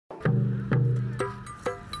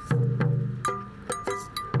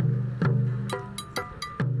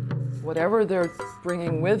whatever they're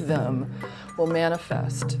bringing with them will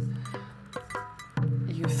manifest.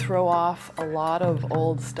 You throw off a lot of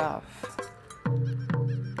old stuff.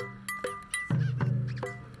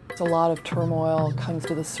 A lot of turmoil comes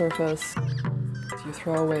to the surface. You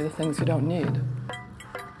throw away the things you don't need.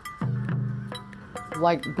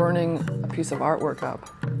 Like burning a piece of artwork up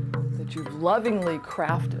that you've lovingly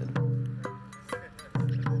crafted.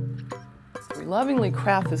 We lovingly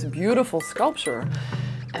craft this beautiful sculpture,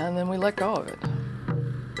 and then we let go of it.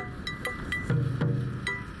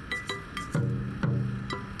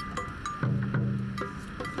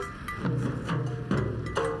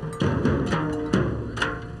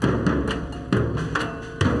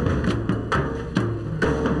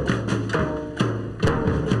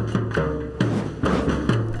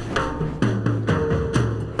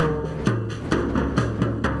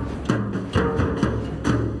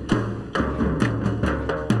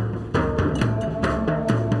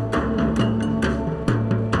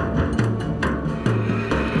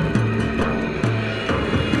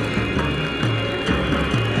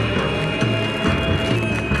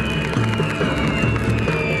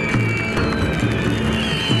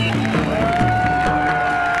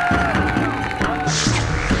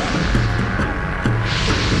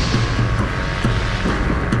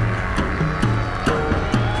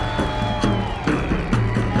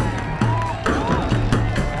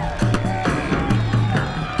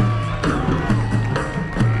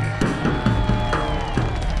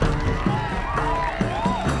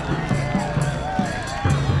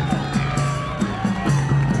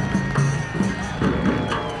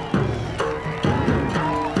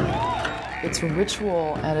 It's a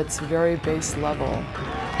ritual at its very base level.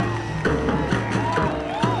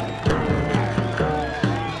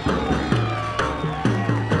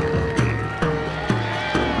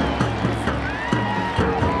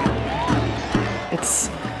 It's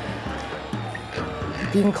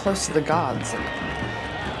being close to the gods.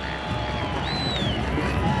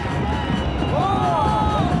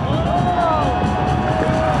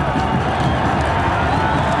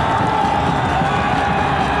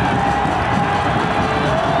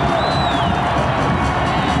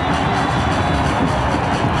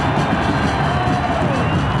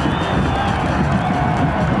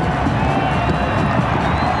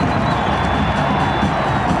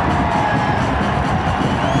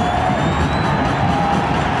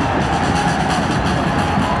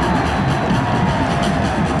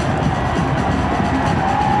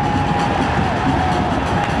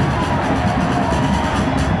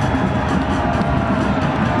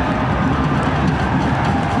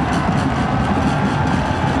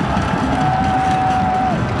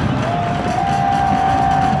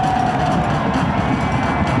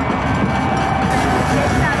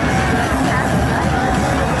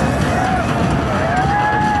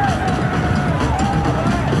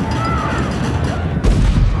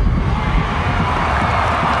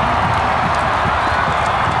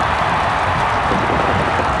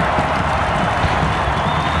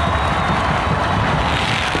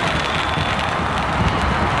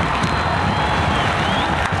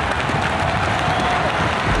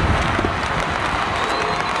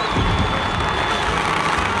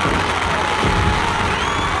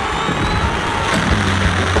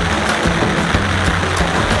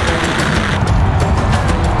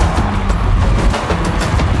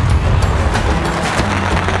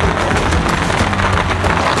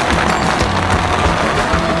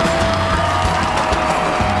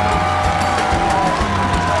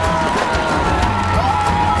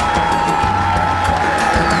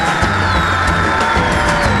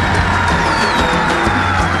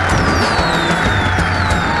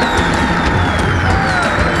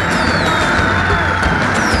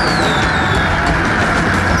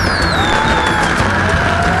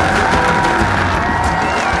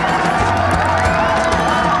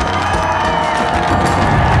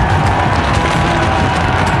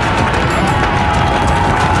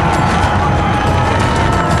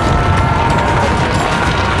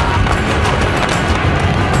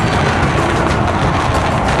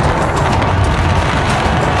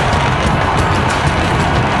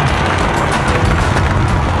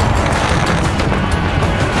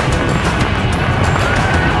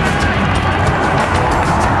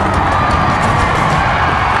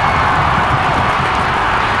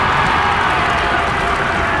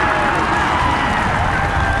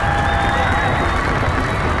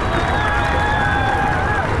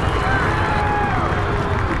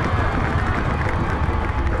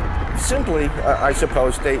 Simply, I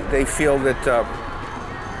suppose, they feel that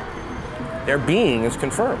their being is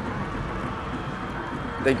confirmed.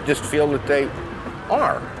 They just feel that they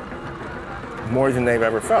are more than they've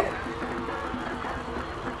ever felt.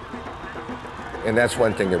 And that's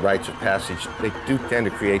one thing that rites of passage, they do tend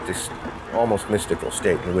to create this almost mystical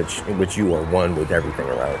state in which you are one with everything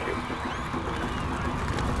around you.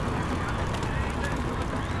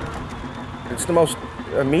 It's the most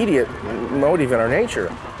immediate motive in our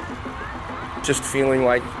nature. Just feeling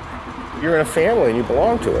like you're in a family and you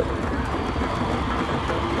belong to it.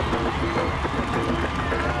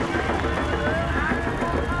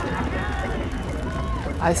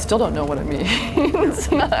 I still don't know what it means,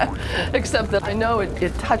 except that I know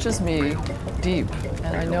it touches me deep,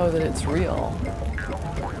 and I know that it's real.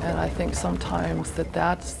 And I think sometimes that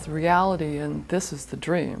that's the reality and this is the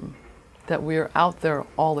dream, that we're out there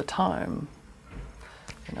all the time,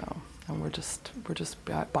 you know, and we're just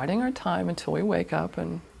biding our time until we wake up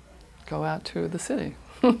and go out to the city.